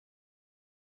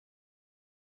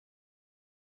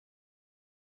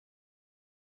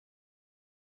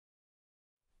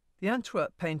The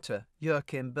Antwerp painter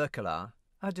Joachim Beuckelaer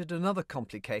added another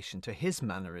complication to his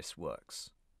Mannerist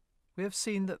works. We have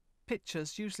seen that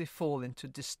pictures usually fall into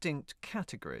distinct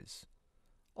categories: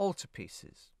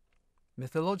 altarpieces,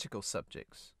 mythological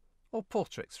subjects, or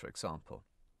portraits, for example.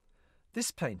 This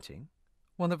painting,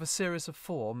 one of a series of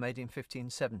 4 made in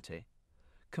 1570,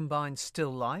 combines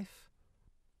still life,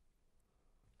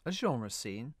 a genre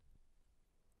scene,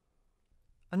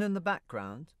 and in the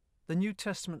background, the New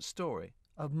Testament story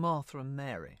of Martha and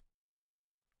Mary.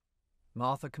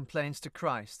 Martha complains to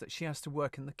Christ that she has to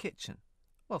work in the kitchen,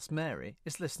 whilst Mary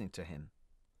is listening to him.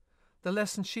 The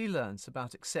lesson she learns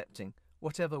about accepting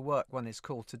whatever work one is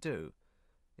called to do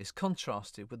is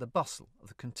contrasted with the bustle of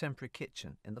the contemporary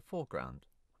kitchen in the foreground.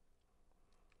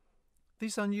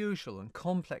 These unusual and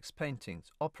complex paintings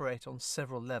operate on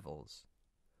several levels.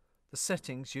 The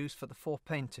settings used for the 4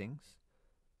 paintings,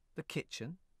 the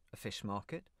kitchen, a fish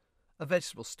market, a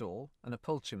vegetable stall and a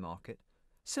poultry market,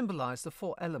 symbolize the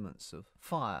 4 elements of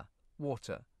fire,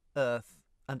 water, earth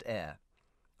and air,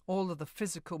 all of the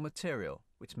physical material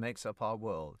which makes up our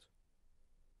world.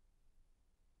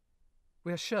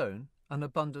 We are shown an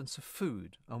abundance of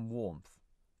food and warmth,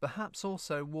 perhaps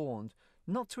also warned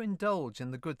not to indulge in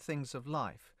the good things of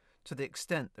life to the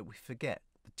extent that we forget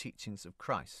the teachings of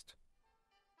Christ.